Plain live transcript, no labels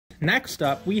Next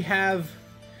up, we have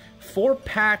 4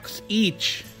 packs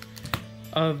each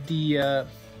of the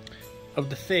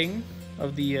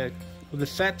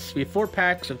sets. We have 4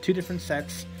 packs of 2 different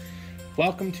sets.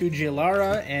 Welcome to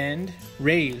Jaelara and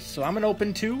Raze. So I'm gonna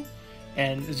open 2,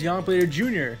 and Xenoblader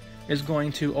Jr. is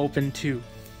going to open 2.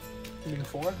 You mean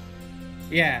 4?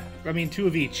 Yeah, I mean 2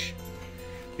 of each.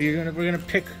 We're gonna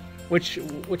pick which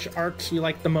arcs we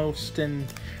like the most,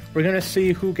 and we're gonna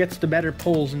see who gets the better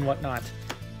pulls and whatnot.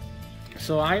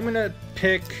 So I'm gonna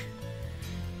pick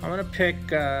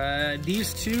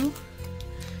these 2,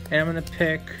 and I'm gonna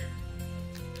pick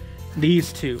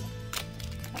these 2.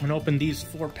 I'm gonna open these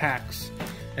 4 packs,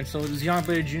 and so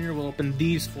Xenoblader Jr. will open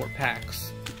these 4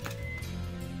 packs.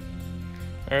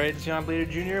 All right, Xenoblader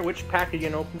Jr., which pack are you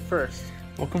gonna open first?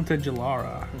 Welcome to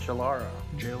Jaelara. Jaelara.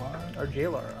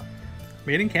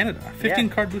 Made in Canada. 15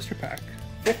 card booster pack.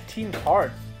 15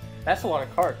 cards. That's a lot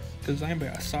of cards. Designed by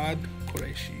Assad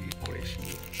Qureshi.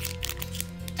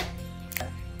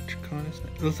 Draconis.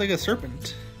 It looks like a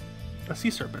serpent. A sea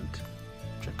serpent.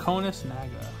 Draconis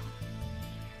Naga.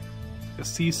 A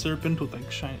sea serpent with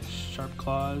like sharp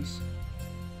claws.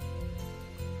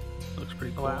 Looks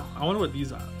pretty cool. Wow. I wonder what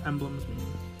these emblems mean.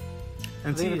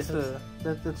 And I think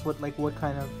that's what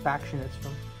kind of faction it's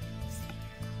from.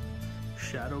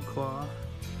 Shadow Claw.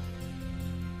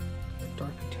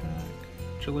 Dark Attack.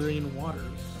 Jaelara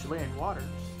Waters.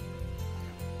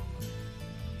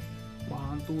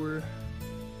 Lonthor.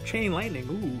 Chain Lightning.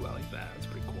 Ooh, I like that. That's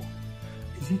pretty cool.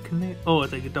 Is he connect? Oh,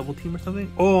 it's like a double team or something?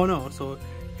 Oh no, so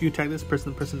if you attack this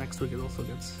person, the person next to it also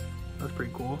gets. That's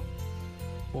pretty cool.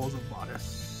 Walls of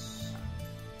Bodice.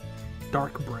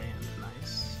 Dark Brand.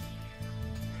 Nice.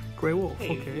 Grey Wolf.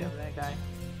 Hey, okay. Yeah, that guy.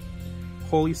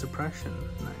 Holy Suppression.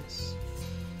 Nice.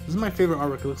 This is my favorite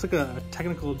artwork. It looks like a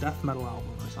technical death metal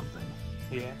album or something.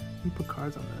 Yeah. You put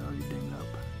cards on there. Oh, you dinged up.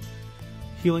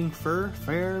 Healing Fur,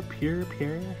 Fair, Pure,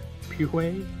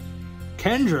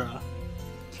 Kendra.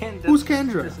 Who's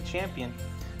Kendra? It's a champion.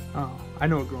 Oh, I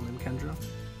know a girl named Kendra.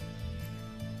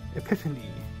 Epiphany.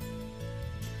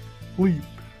 Leap.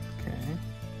 Okay.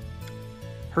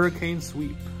 Hurricane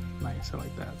Sweep. Nice, I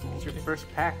like that. It's your first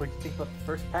pack. What do you think about the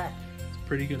first pack? It's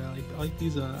pretty good. I like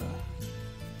these deals.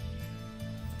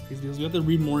 We have to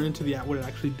read more into what it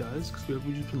actually does, because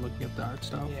we've just been looking at the art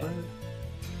style for it.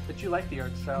 But you like the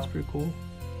art style. That's pretty cool.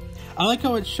 I like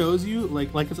how it shows you,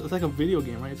 like it's like a video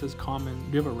game, right? It says common.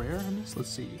 Do you have a rare in this? Let's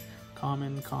see.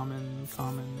 Common.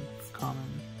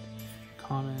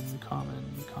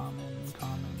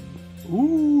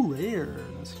 Ooh, rare.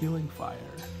 That's Healing Fire.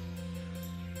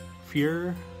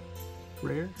 Fear.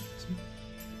 Rare. See?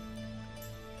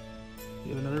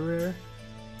 You have another rare.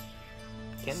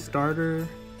 Kendra. Starter.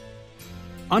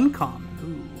 Uncommon.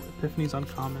 Ooh, Epiphany's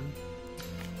uncommon.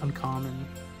 Uncommon.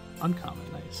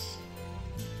 Nice.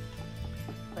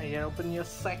 Now you gotta open your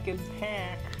second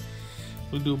pack.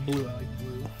 We'll do a blue. I like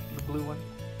blue. The blue one.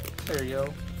 There you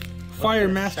go. Fire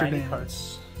Master shiny Dance.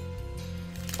 Cards.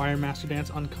 Fire Master Dance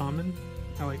uncommon.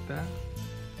 I like that.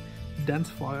 Dense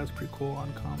Fly, that's pretty cool.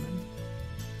 Uncommon.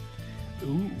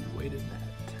 Ooh, wait a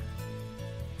minute.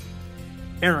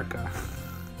 Erica.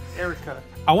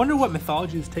 I wonder what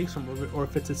mythology this takes from, or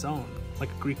if it's its own, like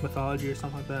a Greek mythology or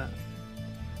something like that.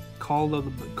 Call to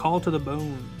the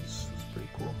Bones. That's pretty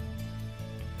cool.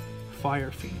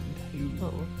 Fire Fiend. Ooh.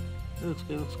 Oh, it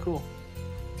looks cool.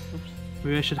 Oops.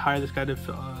 Maybe I should hire this guy to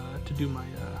do my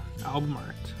album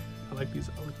art. I like this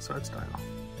art style.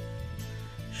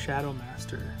 Shadow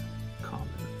Master. Common.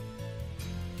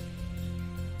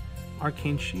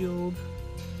 Arcane Shield.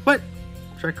 What?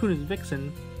 Draconis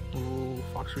Vixen. Oh,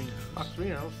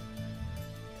 Foxrenos.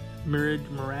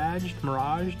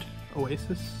 Miraged.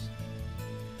 Oasis.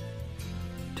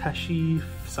 Tashi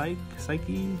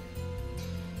Psyche.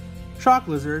 Shock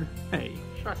Lizard. Hey.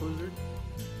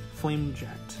 Flame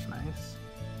Jet. Nice.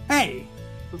 Hey!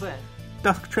 Who's that?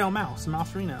 Dusk Trail Mouse.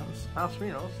 Mouserinos.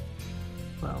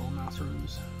 Well,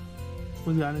 Mouseroos.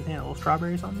 What's got in his hand? A little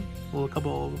strawberry or something? A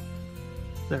couple of...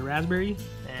 Is that raspberry?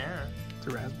 Yeah. It's a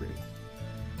raspberry.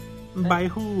 By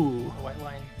who? A white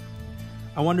line.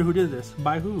 I wonder who did this.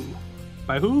 By who?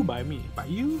 By who? By me. By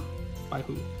you? By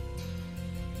who?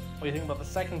 What do you think about the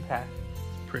second pack?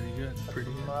 Pretty good.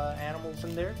 Some animals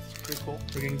in there. It's pretty cool.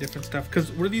 We're getting different stuff.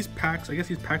 Because what are these packs? I guess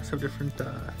these packs have different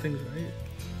things, right?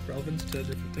 Relevance to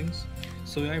different things.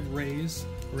 So I have Raze.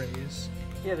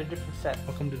 Yeah, they're different sets.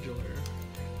 Welcome to Jaelara.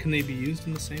 Can they be used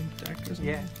in the same deck or something?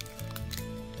 Yeah.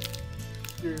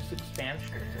 There's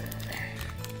expansion.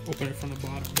 Open it from the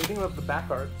bottom. What do you think about the back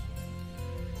arts?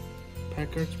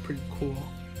 Pack art's pretty cool.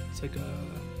 It's like a...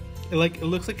 It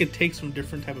looks like it takes from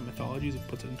different type of mythologies and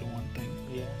puts it into one thing.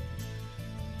 Yeah.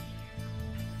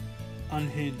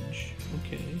 Unhinge.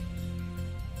 Okay.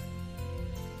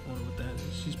 I wonder what that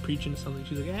is. She's preaching something.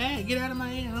 She's like, hey, get out of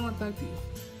my ear. I don't want to talk to you.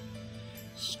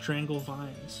 Strangle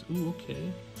vines. Ooh,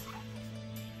 okay.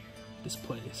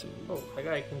 Display. So, Oh, that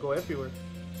guy can go everywhere.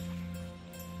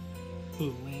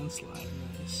 ooh, landslide.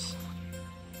 Nice.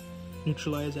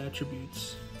 Neutralize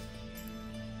attributes.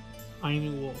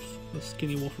 Ainu Wolf. The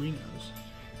skinny wolferinos.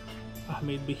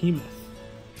 Ahmed Behemoth.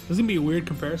 This is gonna be a weird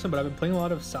comparison, but I've been playing a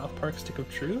lot of South Park Stick of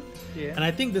Truth. Yeah. And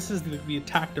I think this is the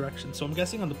attack direction. So I'm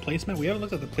guessing on the placemat, we haven't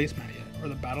looked at the placemat yet, or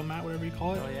the battle mat, whatever you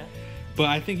call it. Oh, yeah? But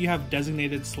I think you have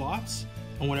designated slots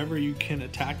on whatever you can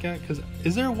attack at. Because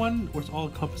is there one where it's all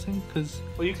encompassing? Because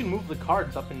Well, you can move the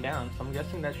cards up and down, so I'm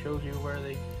guessing that shows you where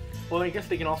they... Well, I guess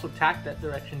they can also attack that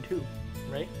direction too,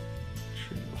 right?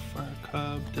 Fire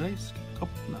Cub. Did I skip a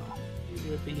couple? No.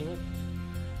 You're a behemoth.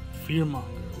 Fearmonger.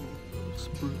 Ooh, looks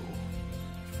brutal.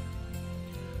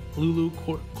 Lulu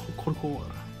Horhor.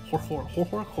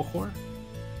 Horhor?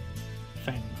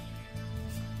 Fang.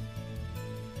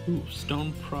 Ooh,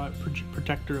 Stone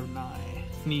Protector of Nye.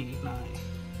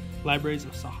 Libraries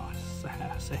of Sahas.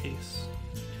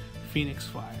 Phoenix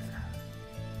Fire.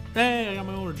 Hey, I got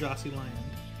my own Jossie Land.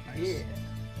 Nice. Yeah.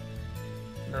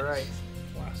 Alright.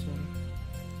 Last one.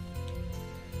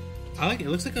 I like it. It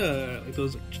looks like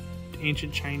those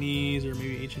ancient Chinese or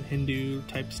maybe ancient Hindu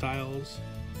type styles.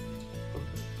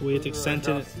 The way it's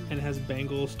accented and it has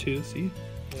bangles too. See?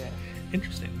 Yeah.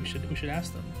 Interesting. We should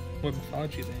ask them what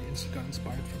mythology they got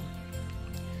inspired from.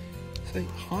 It's like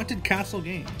haunted castle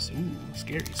games. Ooh,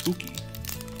 scary, spooky.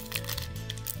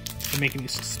 They're making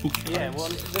these spooky cards. Yeah, well,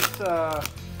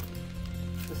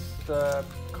 this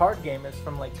card game is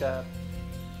from like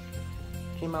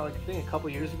came out like I think a couple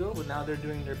years ago, but now they're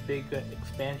doing their big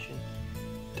expansion.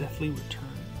 Deathly Return.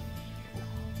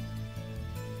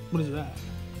 What is that?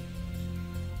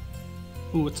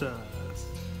 Ooh, it's a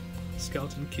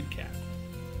skeleton Kit Kat.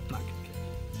 Not Kit Kat.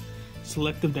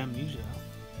 Selective Amnesia.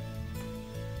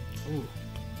 Ooh.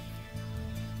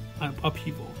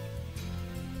 Upheaval.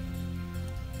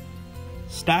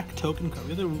 Stack token card.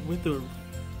 We have to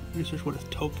research what a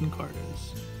token card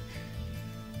is.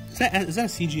 Is that a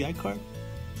CGI card?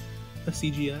 A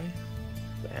CGI?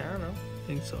 I don't know. I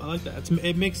think so. I like that.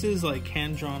 It mixes like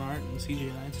hand-drawn art and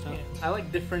CGI and stuff. Yeah. I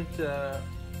like different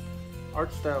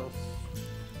art styles.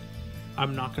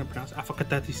 I'm not going to pronounce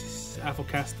Aphocastasis.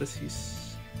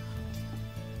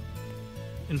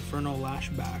 Inferno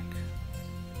Lashback.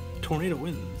 Tornado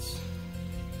Winds.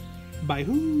 By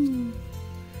who?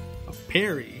 A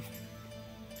Parry.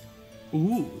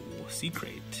 Ooh,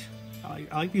 Secret. I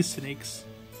like these snakes.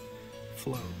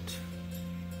 Float.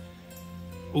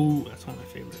 Ooh, that's one of my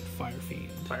favorite. Fire Fiend.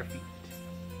 Fire Fiend.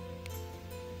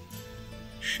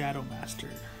 Shadow Master.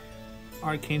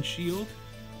 Arcane Shield.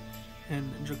 And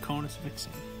Draconis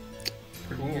Vixen.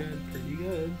 Pretty Cool. good, pretty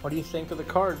good. What do you think of the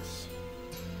cards?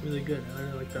 Really good. I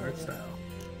really like the art style.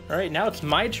 Alright, now it's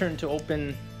my turn to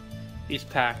open these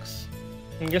packs.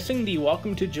 I'm guessing the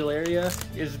Welcome to Jaelara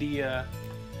is the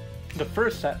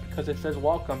first set because it says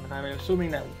welcome, and I'm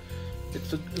assuming that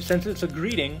since it's a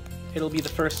greeting, it'll be the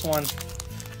first one.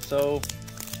 So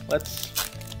let's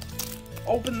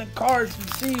open the cards and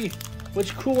see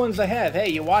which cool ones I have. Hey,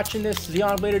 you watching this,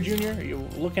 Xeon Blader Jr.? Or you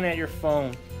looking at your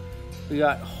phone? We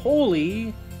got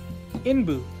Holy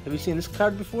Inbu. Have you seen this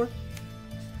card before?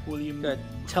 William. Got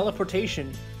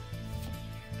Teleportation.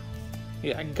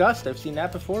 Yeah, Gust. I've seen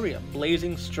that before. We got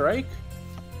Blazing Strike.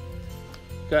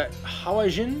 Got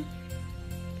Hawajin.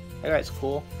 That guy's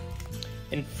cool.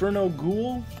 Inferno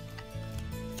Ghoul.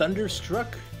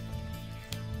 Thunderstruck.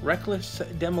 Reckless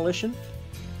Demolition.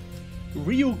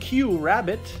 Ryukyu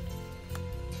Rabbit.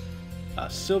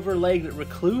 Silver-Legged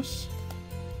Recluse.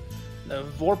 The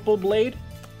Vorpal Blade.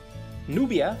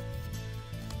 Nubia.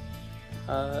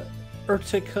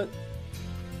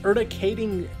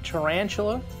 Urticating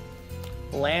Tarantula.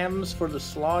 Lambs for the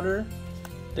Slaughter.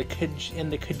 The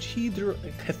Cathedrals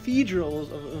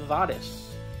of Vadis.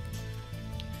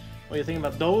 What do you think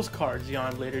about those cards,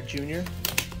 Xeon Blader Jr.?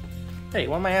 Hey,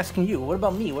 what am I asking you? What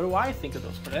about me? What do I think of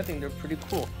those cards? I think they're pretty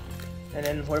cool. And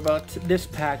then what about this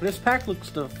pack? This pack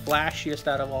looks the flashiest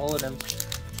out of all of them.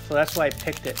 So that's why I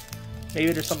picked it.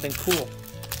 Maybe there's something cool.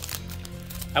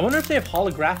 I wonder if they have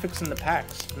holographics in the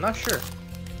packs. I'm not sure.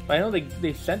 But I know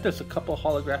they sent us a couple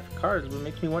holographic cards, but it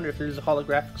makes me wonder if there's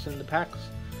holographics in the packs.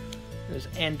 There's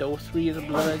Ando 3 of the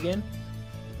Blood again.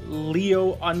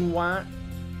 Leo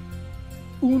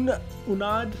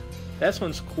Unad. This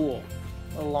one's cool.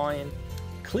 A lion.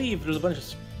 Cleave, there's a bunch of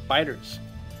spiders.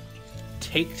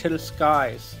 Take to the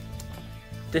Skies.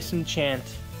 Disenchant.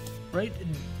 Right?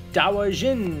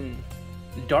 Dawajin.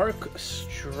 Dark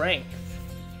Strength.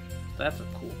 That's a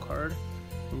cool card.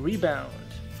 Rebound.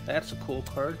 That's a cool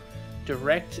card.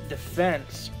 Direct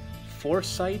Defense.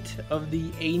 Foresight of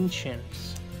the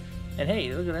Ancients. And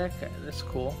hey, look at that guy. That's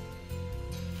cool.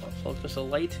 Also, just a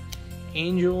light.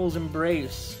 Angel's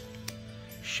Embrace.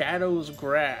 Shadow's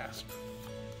Grasp.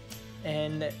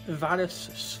 And Vadis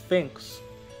Sphinx.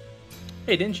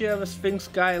 Hey, didn't you have a Sphinx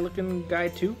guy looking guy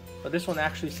too? But this one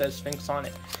actually says Sphinx on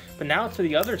it. But now to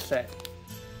the other set.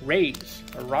 Raze.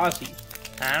 Or Raze.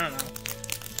 I don't know.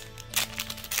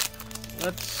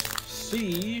 Let's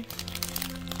see.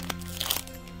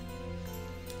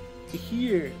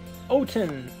 Here.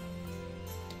 Oten.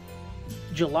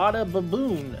 Gelada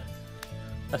Baboon.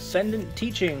 Ascendant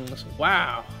Teachings.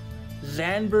 Wow.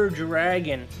 Zanber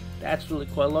Dragon. That's really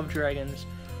cool. I love dragons.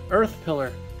 Earth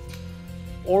Pillar.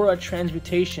 Aura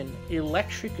Transmutation.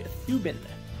 Electric Thubin.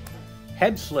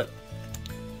 Headslip.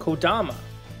 Kodama.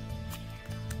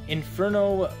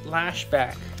 Inferno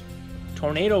Lashback.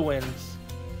 Tornado Winds.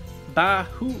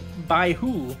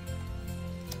 Baihu.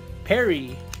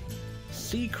 Parry.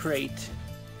 Sea Crate.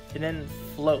 And then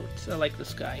Float. I like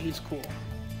this guy. He's cool.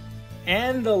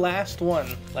 And the last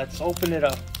one. Let's open it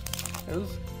up.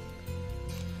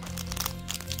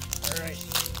 Alright.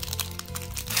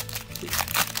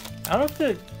 I don't know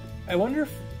if I wonder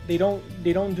if they don't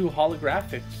do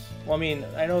holographics. Well, I mean,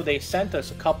 I know they sent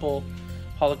us a couple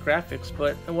holographics,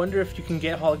 but I wonder if you can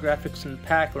get holographics in the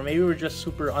pack, or maybe we're just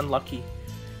super unlucky.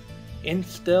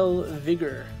 Instil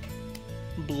Vigor.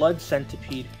 Blood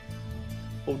Centipede.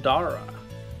 Odara.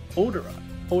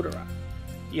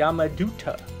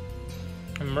 Yamaduta.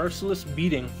 Merciless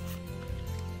Beating.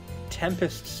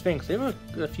 Tempest Sphinx. They have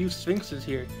a few Sphinxes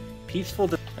here. Peaceful.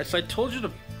 So I told you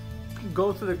to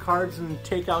go through the cards and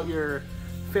take out your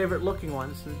favorite looking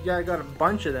ones. And yeah, I got a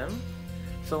bunch of them.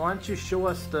 So why don't you show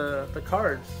us the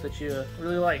cards that you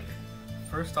really like?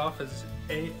 First off is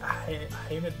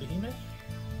Behemoth.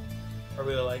 I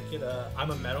really like it.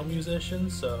 I'm a metal musician,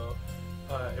 so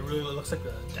it really looks like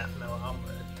a death metal album,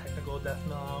 a technical death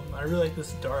metal album. I really like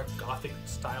this dark gothic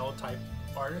style type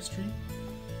artistry.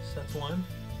 So that's one.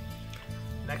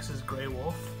 Next is Grey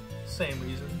Wolf. Same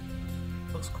reason.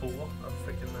 Looks cool. A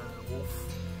freaking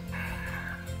wolf.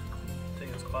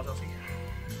 Taking his claws out.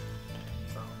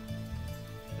 So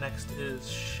next is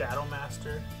Shadow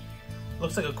Master.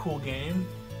 Looks like a cool game.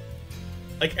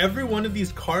 Like every one of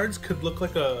these cards could look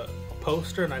like a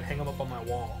poster, and I'd hang them up on my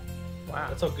wall. Wow,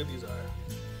 that's how good these are.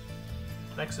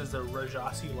 Next is the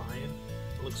Rajasi Lion.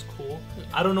 It looks cool.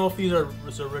 I don't know if these are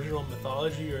original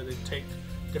mythology or they take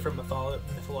different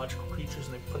mythological creatures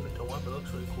and they put them into one, but it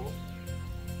looks really cool.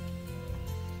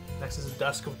 Next is the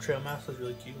Dusk of Trailmaster. It's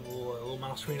really cute. Little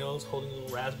mouse nose holding a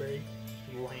little raspberry,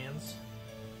 little hands.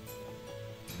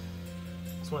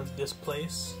 This one's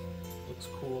Displace. Looks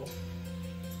cool.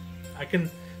 I can,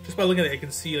 just by looking at it, I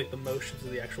can see like the motions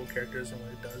of the actual characters and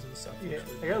what it does and stuff. Yeah,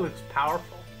 really it looks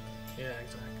powerful. Yeah,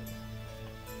 exactly.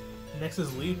 Next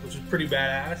is Leap, which is pretty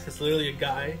badass. It's literally a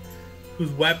guy whose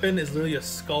weapon is literally a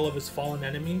skull of his fallen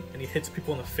enemy, and he hits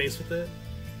people in the face with it.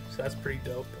 So that's pretty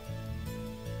dope.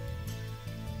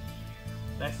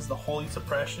 Next is the Holy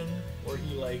Suppression, where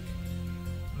he like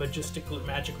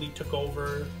magically took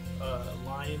over a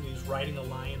lion. He's riding a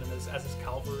lion and as his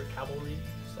cavalry.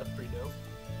 So that's pretty dope.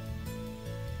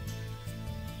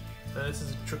 Then this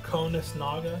is Draconis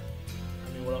Naga.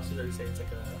 I mean, what else did I say? It's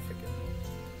like a freaking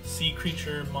sea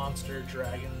creature, monster,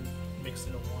 dragon mixed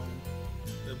into one.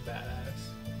 They're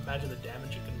badass. Imagine the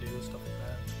damage it can do and stuff like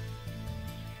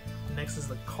that. Next is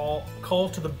the Call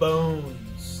to the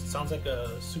Bones. Sounds like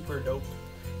a super dope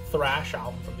thrash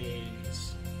album from the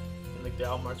 80s. And like the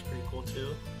album art's pretty cool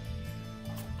too.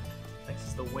 Next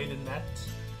is the Weighted Net.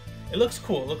 It looks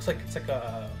cool. It looks like it's like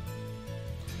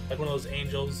one of those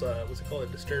angels. What's it called? A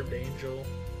disturbed angel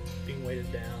being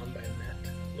weighted down by a net.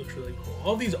 It looks really cool.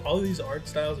 All these art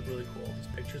styles are really cool. These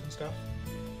pictures and stuff.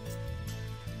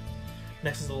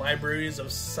 Next is the Libraries of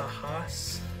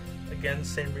Sahas. Again,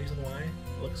 same reason why.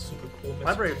 It looks super cool.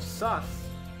 Library of Sahas.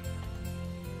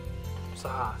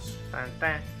 Sahas.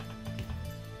 Bang.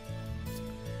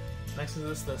 Next is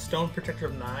this, the Stone Protector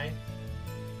of Nai.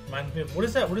 Reminds me of, what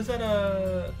is that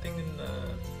thing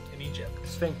in Egypt?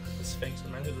 Sphinx. The Sphinx.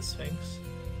 Reminds me of the Sphinx.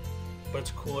 But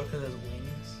it's cooler because it has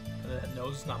wings. And the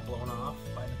nose is not blown off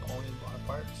by Napoleon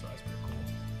Bonaparte, so that's pretty cool.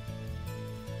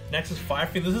 Next is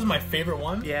Firefield. This is my favorite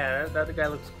one. Yeah, that guy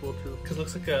looks cool too. Because it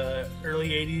looks like a early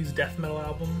 80s death metal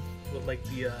album with like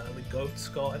the goat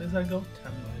skull. Is that a goat? I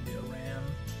have no idea. A ram.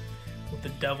 With the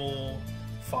devil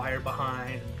fire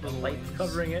behind. The lights wings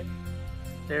covering it.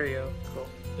 There you go. Cool.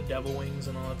 The devil wings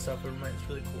and all that stuff. It's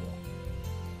really cool.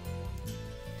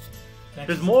 Next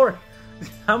There's more.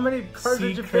 How many cards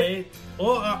did you pick?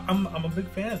 Well, I'm a big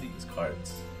fan of these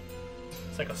cards.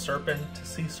 It's like a serpent, a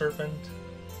sea serpent.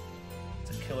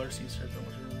 It's a killer sea serpent,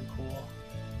 which is really cool.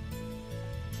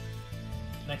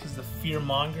 Next is the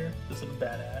Fearmonger. This looks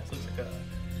badass. Looks like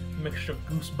a mixture of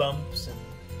Goosebumps and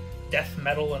death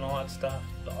metal and all that stuff.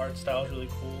 The art style is really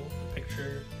cool. The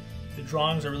picture, the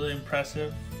drawings are really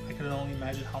impressive. I can only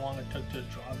imagine how long it took to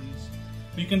draw these.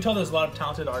 But you can tell there's a lot of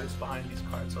talented artists behind these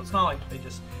cards, so it's not like they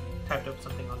just typed up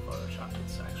something on Photoshop.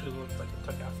 It actually looks like it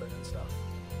took effort and stuff.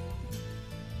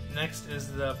 Next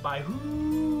is the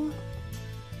Baihu.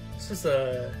 This is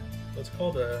what's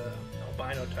called a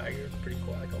albino tiger. It's pretty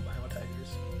cool. I like albino tigers.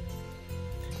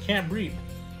 Can't breed.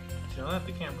 Did you know that?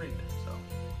 They can't breed.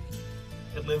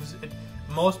 So it lives.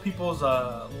 Most people's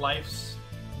life's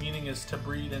meaning is to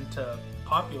breed and to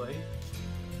populate.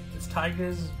 This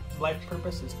tiger's life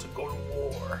purpose is to go to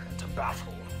war and to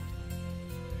battle.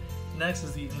 Next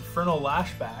is the Infernal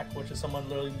Lashback, which is someone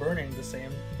literally burning the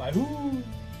same Baihu.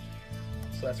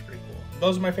 So that's pretty cool.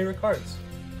 Those are my favorite cards.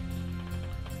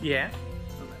 Yeah.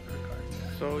 Those are my favorite cards.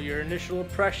 Yeah. So your initial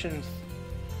impressions,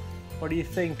 what do you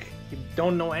think? You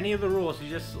don't know any of the rules,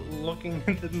 you're just looking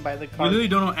into them by the We card. literally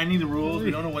don't know any of the rules,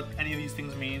 we don't know what any of these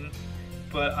things mean.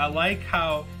 But I like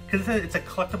how, because it's a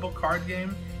collectible card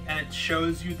game, and it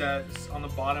shows you that on the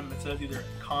bottom it says either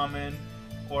common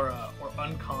or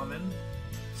uncommon.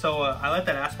 So I like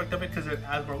that aspect of it because it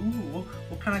adds more, ooh,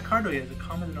 what kind of card do we have? Is it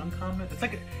common and uncommon? It's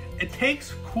like, it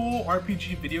takes cool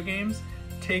RPG video games,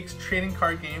 takes trading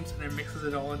card games, and it mixes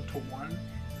it all into one.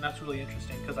 And that's really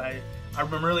interesting because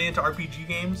I'm really into RPG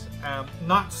games.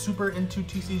 Not super into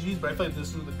TCGs, but I feel like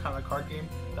this is the kind of card game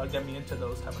that'll get me into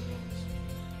those type of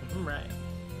games.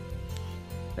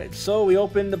 Right, so we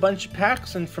opened a bunch of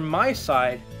packs, and from my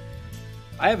side,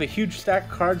 I have a huge stack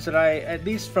of cards that at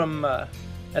least from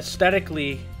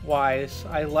aesthetically wise,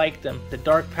 I like them. The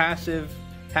Dark Passage,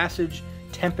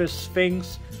 Tempest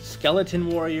Sphinx, Skeleton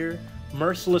Warrior,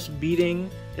 Merciless Beating.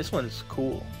 This one's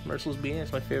cool. Merciless Beating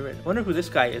is my favorite. I wonder who this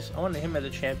guy is. I want him as a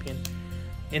champion.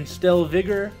 Instill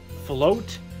Vigor,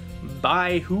 Float,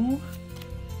 Baihu,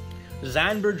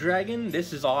 Zanber Dragon.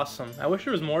 This is awesome. I wish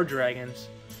there was more dragons.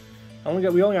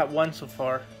 We only got one so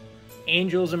far.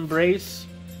 Angel's Embrace,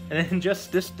 and then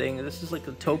just this thing. This is like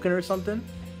a token or something.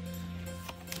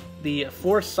 The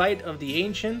Foresight of the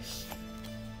Ancients,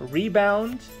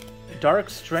 Rebound, Dark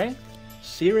Strength,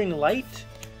 Searing Light,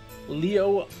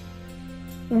 Leo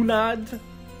Unad,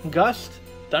 Gust,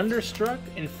 Thunderstruck,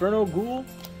 Inferno Ghoul,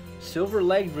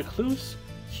 Silver-Legged Recluse,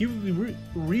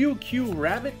 Ryukyu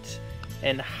Rabbit,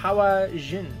 and Hawa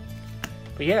Jin.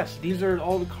 But yes, these are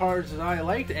all the cards that I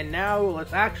liked, and now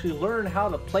let's actually learn how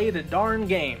to play the darn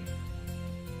game.